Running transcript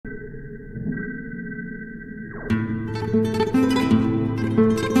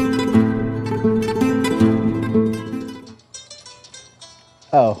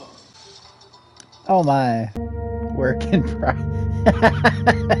Oh. Oh my. Work in progress.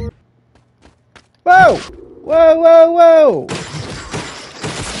 Whoa! Whoa, whoa, whoa!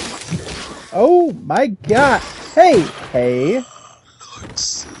 Oh my god! Hey! Hey!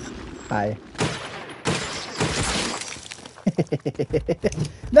 Hi.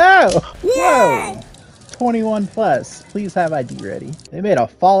 No! Whoa! 21 plus. Please have ID ready. They made a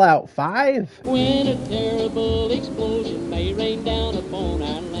Fallout 5? When a terrible explosion may rain down upon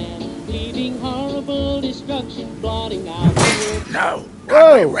our land, leaving horrible destruction, blotting out the world. No!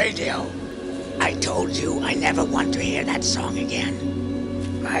 Whoa! On my radio! I told you I never want to hear that song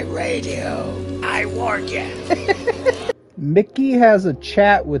again. My radio. I warned you. Mickey has a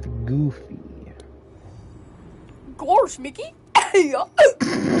chat with Goofy. Gosh, Mickey.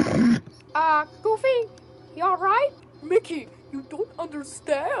 Goofy, you alright? Mickey, you don't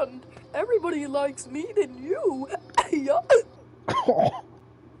understand. Everybody likes me than you.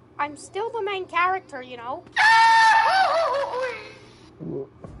 I'm still the main character, you know.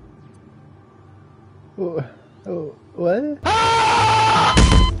 What?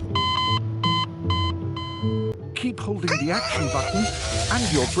 Keep holding the action button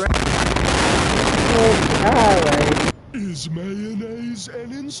and your breath. Alright. Is mayonnaise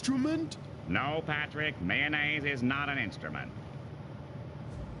an instrument? No, Patrick, mayonnaise is not an instrument.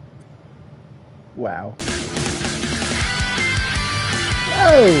 Wow.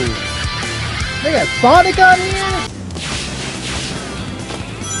 Oh! They got Sonic on here?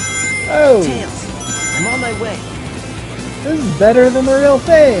 Oh! Tails, I'm on my way. This is better than the real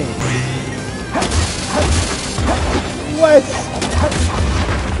thing! What?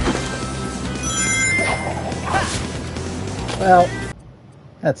 Well,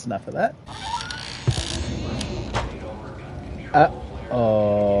 that's enough of that.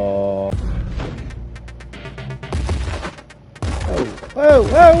 Oh. Whoa,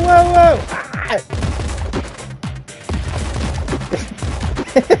 whoa, whoa, whoa! Ah!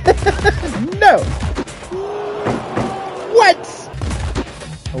 No! What?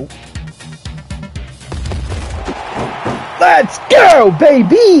 Oh. Let's go,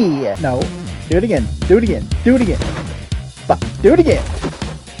 baby! No. Do it again. Do it again. Do it again. Do it again.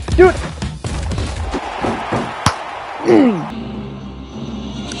 Do it.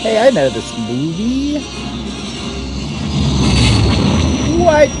 Hey, I know this movie.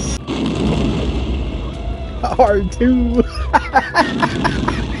 What? R2.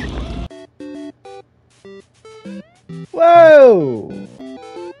 Whoa!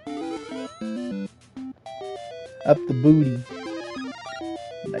 Up the booty.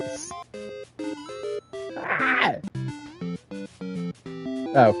 Nice. Ah!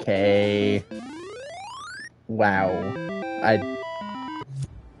 Okay. Wow.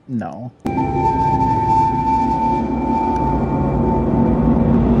 No.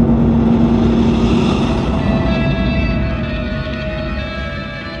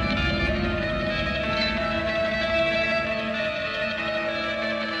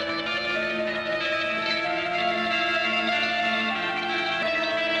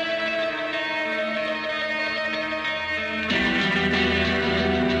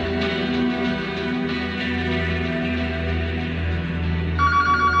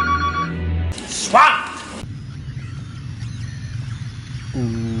 Swamp!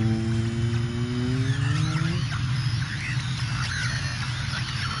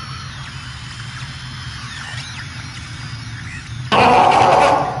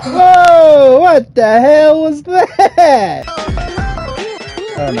 Whoa! What the hell was that?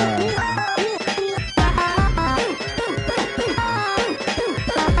 Oh no.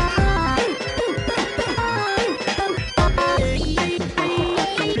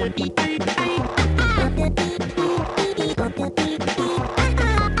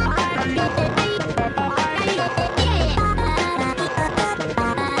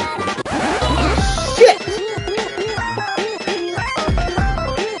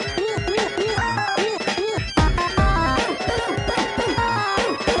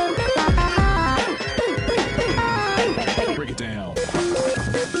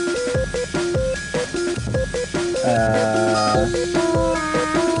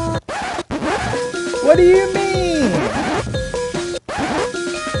 What do you mean?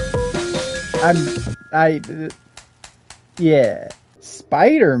 Yeah.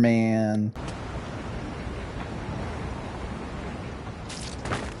 Spider-Man.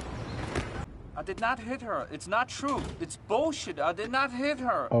 I did not hit her. It's not true. It's bullshit. I did not hit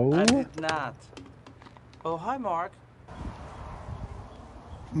her. Oh? I did not. Oh, hi, Mark.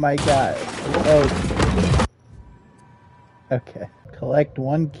 My God. Oh. Okay. Collect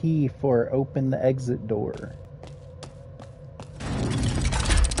 1 key for open the exit door.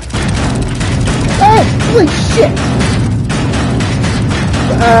 Oh, holy shit!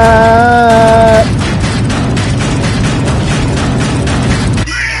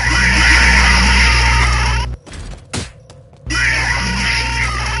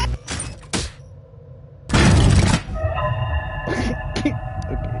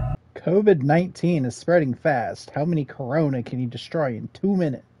 COVID-19 is spreading fast. How many corona can you destroy in 2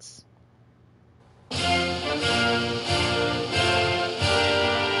 minutes?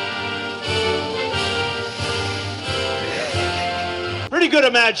 Pretty good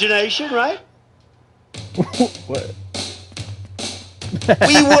imagination, right? What?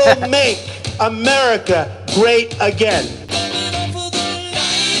 We will make America great again.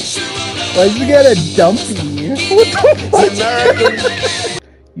 Why'd you get a dumpy? What the fuck? American.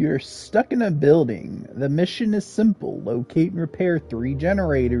 You're stuck in a building. The mission is simple. Locate and repair 3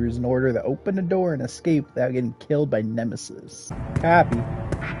 generators in order to open a door and escape without getting killed by Nemesis. Copy.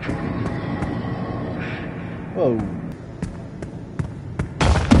 Whoa.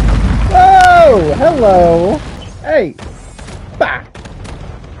 Whoa! Hello! Hey! Bah!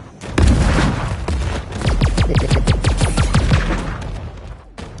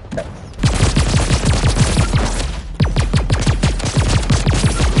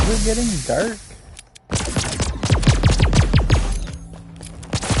 Getting dark.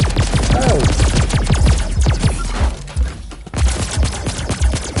 Oh.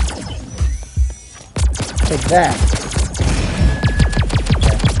 Take that.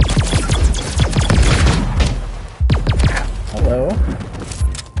 Hello.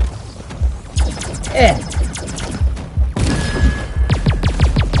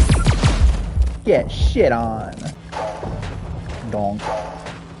 Get shit on. Donk.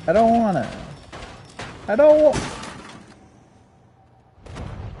 I don't wanna. I don't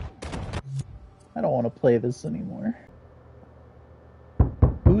wanna play this anymore.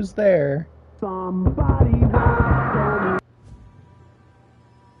 Who's there? Somebody.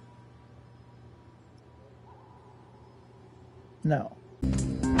 No.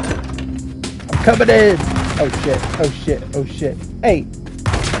 I'm coming in! Oh shit, oh shit, oh shit. Hey!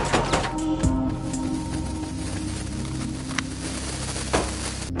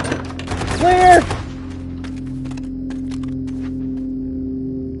 Clear!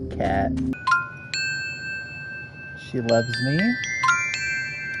 Cat. She loves me.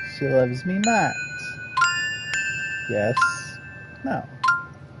 She loves me not. Yes. No.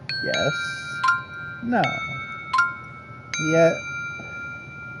 Yes. No. Yet.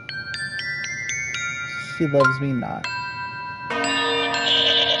 She loves me not.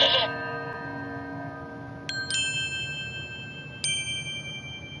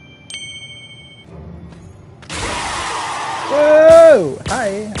 Whoa!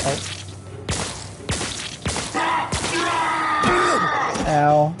 Hi. Oh.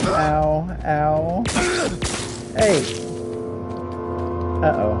 Ow. Ow. Ow. Hey.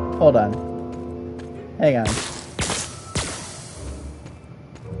 Uh-oh. Hold on. Hang on.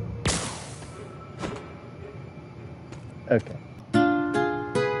 Okay.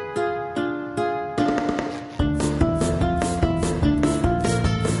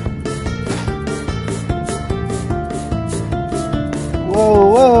 Whoa,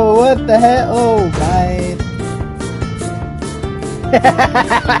 whoa, what the hell? Oh, my.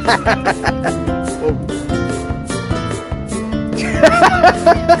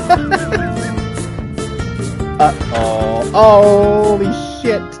 Uh-oh. Holy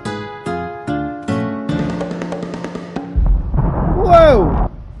shit. Whoa!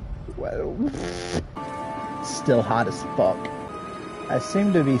 Whoa. Still hot as fuck. I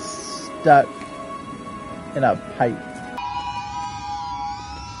seem to be stuck in a pipe.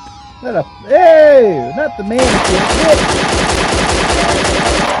 Not a... Hey! Not the man.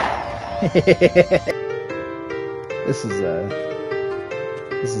 This is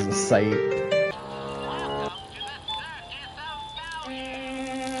a sight.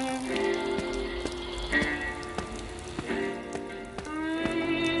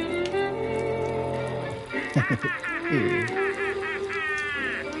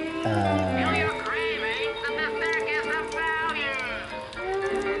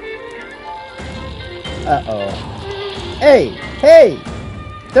 Uh-oh. Hey! Hey!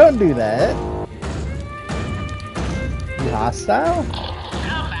 Don't do that! You hostile?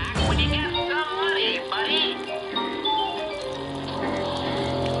 Come back when you get some money, buddy!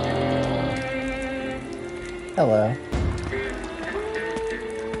 Hello.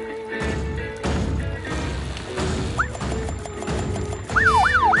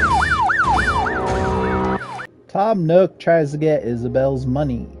 Tom Nook tries to get Isabel's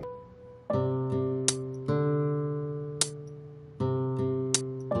money.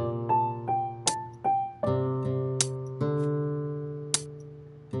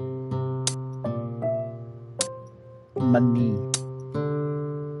 Money.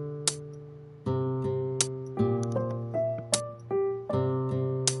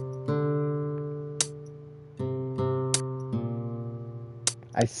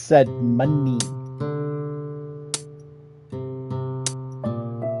 I said money.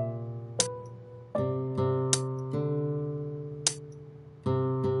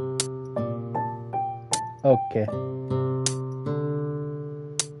 Okay.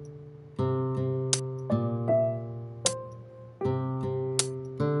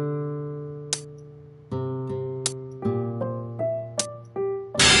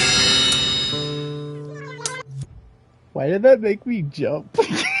 Why did that make me jump?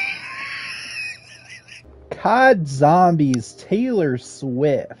 COD Zombies Taylor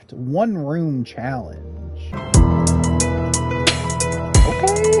Swift One Room Challenge.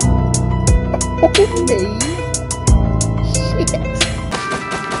 Okay. Okay. Shit.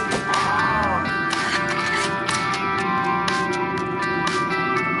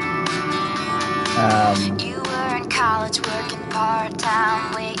 You were in college working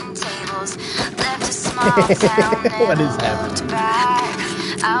part-time, waiting tables, left a small town. What is happening? Back.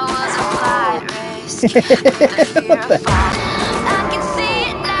 I was a flight risk with the fear of fall. I can see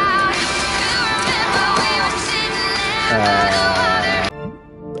it now. You remember we were sitting there.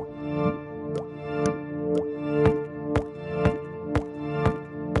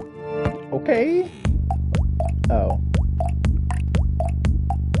 Okay. Oh.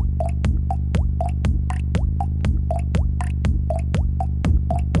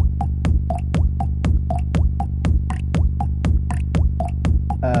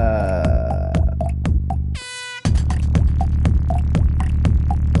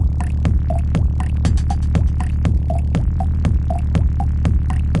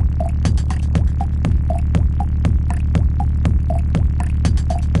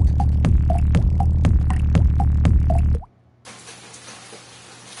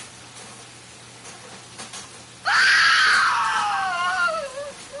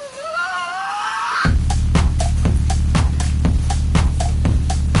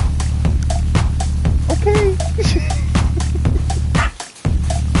 Okay.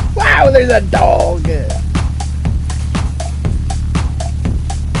 Wow, there's a dog.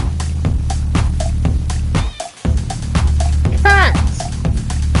 Cats.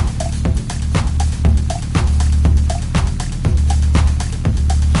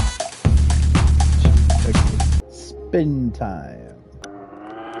 Okay. Spin time.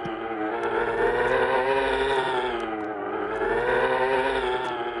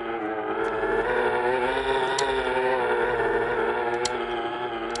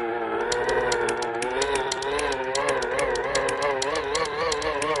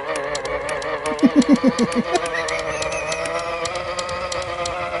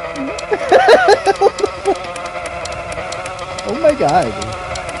 Oh my god.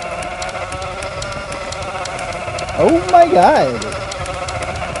 Oh my god.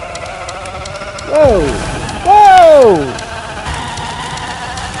 Whoa. Whoa.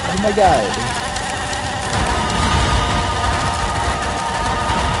 Oh my god.